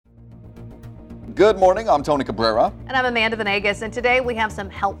Good morning, I'm Tony Cabrera. And I'm Amanda Venegas, and today we have some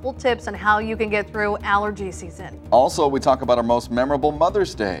helpful tips on how you can get through allergy season. Also, we talk about our most memorable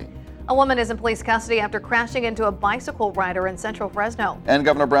Mother's Day. A woman is in police custody after crashing into a bicycle rider in central Fresno. And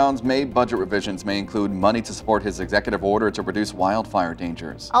Governor Brown's May budget revisions may include money to support his executive order to reduce wildfire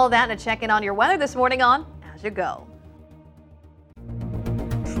dangers. All of that and a check-in on your weather this morning on As You Go.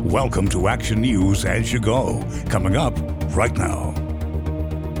 Welcome to Action News As You Go, coming up right now.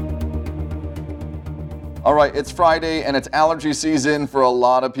 All right, it's Friday and it's allergy season for a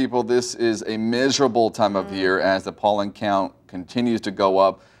lot of people. This is a miserable time of year as the pollen count continues to go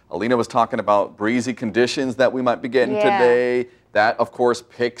up. Alina was talking about breezy conditions that we might be getting today. That, of course,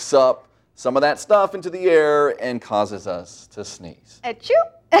 picks up some of that stuff into the air and causes us to sneeze. Achoo!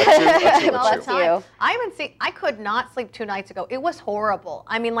 I could not sleep 2 nights ago. It was horrible.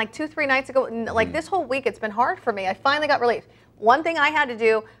 I mean, like 2-3 nights ago, like this whole week, it's been hard for me. I finally got relief. One thing I had to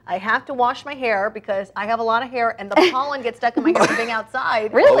do, I have to wash my hair because I have a lot of hair and the pollen gets stuck in my hair from being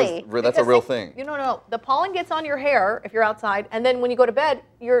outside. Really? That's a real thing. No. The pollen gets on your hair if you're outside, and then when you go to bed,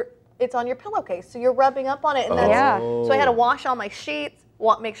 it's on your pillowcase, so you're rubbing up on it. And so I had to wash all my sheets,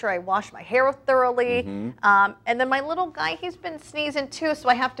 make sure I wash my hair thoroughly. And then my little guy, he's been sneezing too, so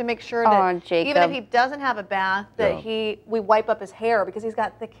I have to make sure that even if he doesn't have a bath, that we wipe up his hair because he's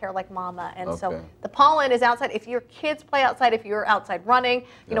got thick hair like mama. And so the pollen is outside. If your kids play outside, if you're outside running,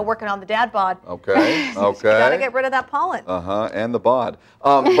 working on the dad bod, okay. You gotta get rid of that pollen. And the bod.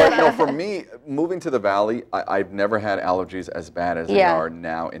 But for me, moving to the valley, I've never had allergies as bad as they are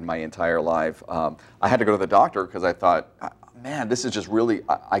now in my entire life. I had to go to the doctor because I thought, man, this is just really,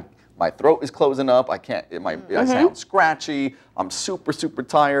 my throat is closing up. I can't, I sound scratchy. I'm super, super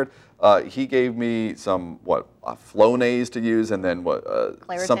tired. He gave me some, Flonase to use and then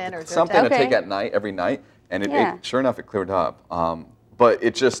something to take at night, every night. And it sure enough, it cleared up. But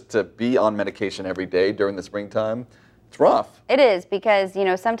it just, to be on medication every day during the springtime, it's rough. It is because,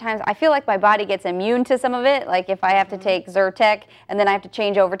 sometimes I feel like my body gets immune to some of it. Like if I have to take Zyrtec and then I have to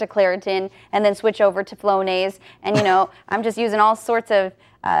change over to Claritin and then switch over to Flonase. And, I'm just using all sorts of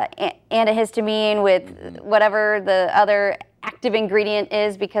antihistamine with whatever the other active ingredient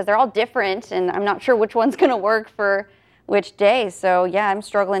is because they're all different and I'm not sure which one's going to work for which day. So, I'm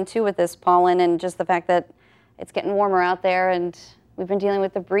struggling too with this pollen and just the fact that it's getting warmer out there and we've been dealing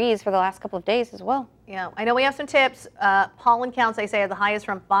with the breeze for the last couple of days as well. Yeah, I know we have some tips. Pollen counts, they say, are the highest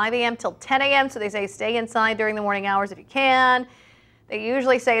from 5 a.m. till 10 a.m. So they say stay inside during the morning hours if you can. They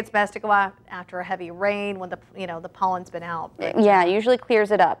usually say it's best to go out after a heavy rain when the pollen's been out. Yeah, it usually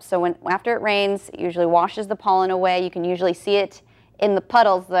clears it up. So after it rains, it usually washes the pollen away. You can usually see it in the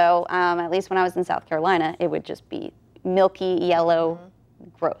puddles, though. At least when I was in South Carolina, it would just be milky, yellow,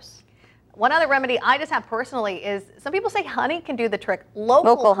 gross. One other remedy I just have personally is some people say honey can do the trick.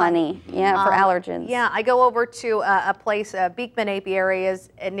 Local honey. Yeah, for allergens. Yeah, I go over to a place, Beekman Apiary is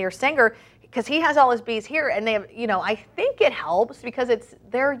near Stenger, because he has all his bees here, and they have, I think it helps because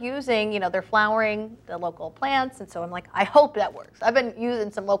they're using, they're flowering the local plants, and so I'm like, I hope that works. I've been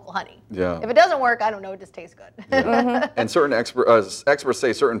using some local honey. Yeah. If it doesn't work, I don't know, it just tastes good. Yeah. And certain experts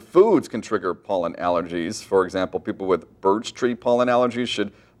say certain foods can trigger pollen allergies. For example, people with birch tree pollen allergies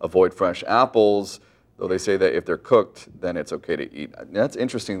should avoid fresh apples, though they say that if they're cooked, then it's okay to eat. That's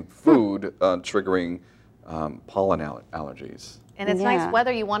interesting, food triggering pollen allergies. And it's nice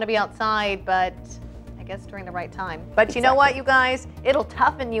weather. You want to be outside, but I guess during the right time. But you know what, you guys? It'll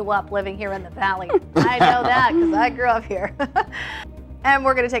toughen you up living here in the valley. I know that because I grew up here. And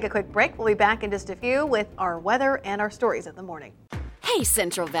we're going to take a quick break. We'll be back in just a few with our weather and our stories of the morning. Hey,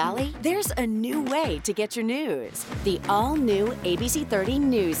 Central Valley, there's a new way to get your news. The all-new ABC 30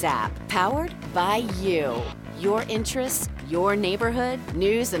 News app, powered by you. Your interests, your neighborhood,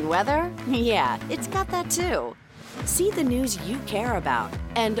 news and weather? Yeah, it's got that too. See the news you care about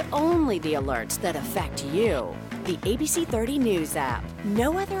and only the alerts that affect you. The ABC 30 News app.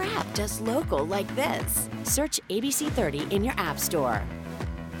 No other app does local like this. Search ABC 30 in your app store.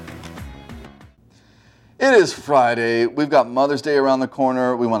 It is Friday. We've got Mother's Day around the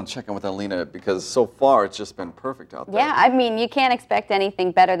corner. We want to check in with Alina because so far it's just been perfect out there. Yeah, I mean, you can't expect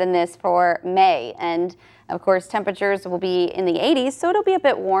anything better than this for May. And of course, temperatures will be in the 80s, so it'll be a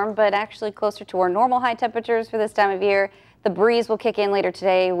bit warm, but actually closer to our normal high temperatures for this time of year. The breeze will kick in later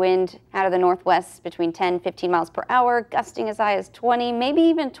today. Wind out of the northwest between 10 and 15 miles per hour, gusting as high as 20, maybe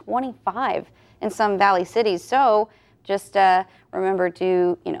even 25 in some valley cities. So just remember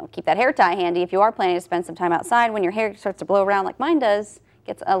to, keep that hair tie handy. If you are planning to spend some time outside, when your hair starts to blow around like mine does,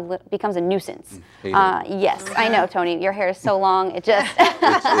 becomes a nuisance. Hate it. Yes, I know, Tony. Your hair is so long. It just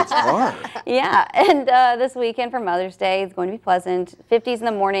It's hard. Yeah, and this weekend for Mother's Day is going to be pleasant. 50s in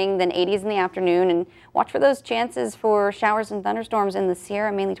the morning, then 80s in the afternoon, and watch for those chances for showers and thunderstorms in the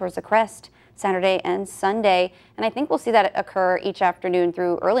Sierra, mainly towards the crest, Saturday and Sunday. And I think we'll see that occur each afternoon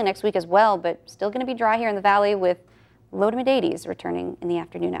through early next week as well, but still going to be dry here in the valley with low to mid 80s returning in the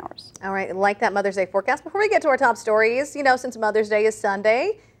afternoon hours. All right, like that Mother's Day forecast. Before we get to our top stories, since Mother's Day is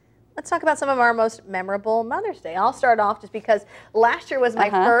Sunday, let's talk about some of our most memorable Mother's Day. I'll start off just because last year was my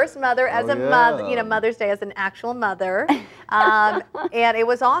first mother as a mother, Mother's Day as an actual mother. And it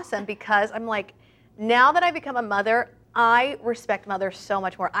was awesome because I'm like, now that I become a mother, I respect mothers so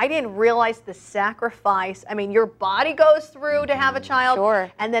much more. I didn't realize the sacrifice. I mean, your body goes through to have a child. Sure.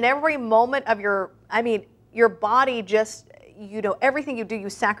 And then every moment of your body just, everything you do, you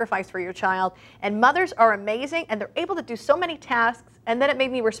sacrifice for your child. And mothers are amazing, and they're able to do so many tasks. And then it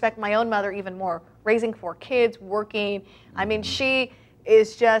made me respect my own mother even more, raising 4 kids, working. I mean, she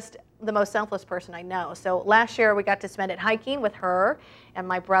is just the most selfless person I know. So last year we got to spend it hiking with her and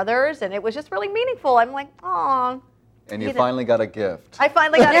my brothers, and it was just really meaningful. I'm like, aw. And you finally got a gift. I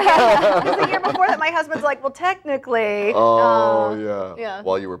finally got a gift. Because the year before that, my husband's like, well, technically. Yeah.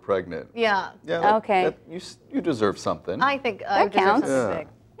 While you were pregnant. Yeah. Yeah. Okay. You deserve something. I think I deserve counts. something big.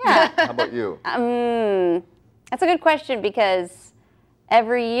 Yeah. How about you? That's a good question because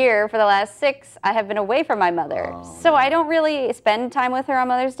every year for the last 6, I have been away from my mother. So I don't really spend time with her on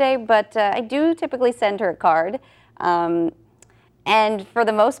Mother's Day, but I do typically send her a card. And for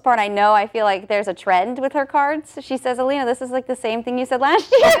the most part, I feel like there's a trend with her cards. She says, Alina, this is like the same thing you said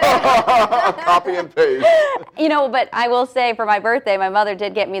last year. Copy and paste. But I will say for my birthday, my mother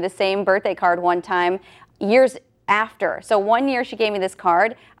did get me the same birthday card one time years after. So one year she gave me this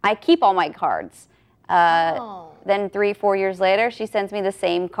card. I keep all my cards. Then 3-4 years later, she sends me the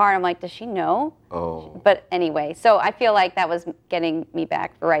same card. I'm like, does she know? Oh. But anyway, so I feel like that was getting me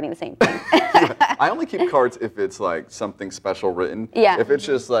back for writing the same thing. I only keep cards if it's like something special written. Yeah. If it's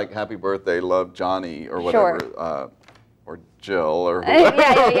just like happy birthday, love Johnny or whatever, Sure. or Jill or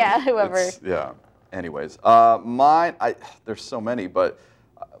whoever. yeah, whoever. Yeah. Anyways, mine. There's so many, but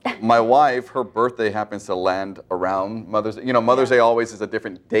my wife, her birthday happens to land around Mother's Day. Mother's Day always is a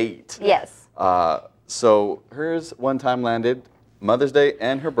different date. Yes. So hers one time landed Mother's Day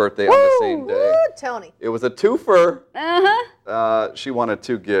and her birthday on the same day. Woo, Tony. It was a twofer. She wanted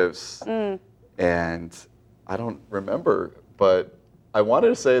 2 gifts, and I don't remember, but I wanted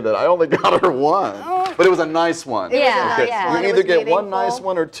to say that I only got her one, but it was a nice one. Yeah. You either get one nice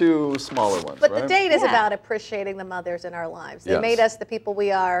one or 2 smaller ones. But right? the date is about appreciating the mothers in our lives. They made us the people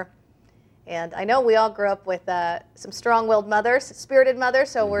we are. And I know we all grew up with some strong-willed mothers, spirited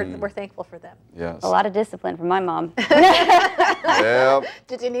mothers, so we're thankful for them. Yes. A lot of discipline from my mom. Yep.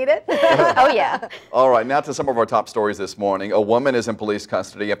 Did you need it? Oh, yeah. All right, now to some of our top stories this morning. A woman is in police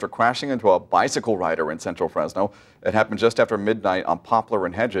custody after crashing into a bicycle rider in central Fresno. It happened just after midnight on Poplar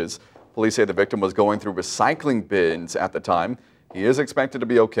and Hedges. Police say the victim was going through recycling bins at the time. He is expected to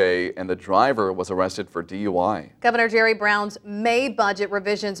be okay, and the driver was arrested for DUI. Governor Jerry Brown's May budget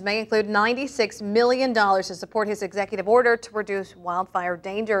revisions may include $96 million to support his executive order to reduce wildfire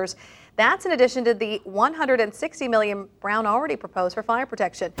dangers. That's in addition to the $160 million Brown already proposed for fire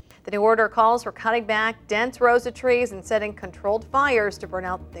protection. The new order calls for cutting back dense rows of trees and setting controlled fires to burn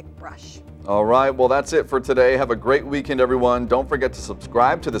out thick brush. All right, well, that's it for today. Have a great weekend, everyone. Don't forget to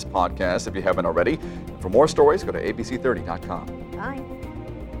subscribe to this podcast if you haven't already. For more stories, go to abc30.com. Bye.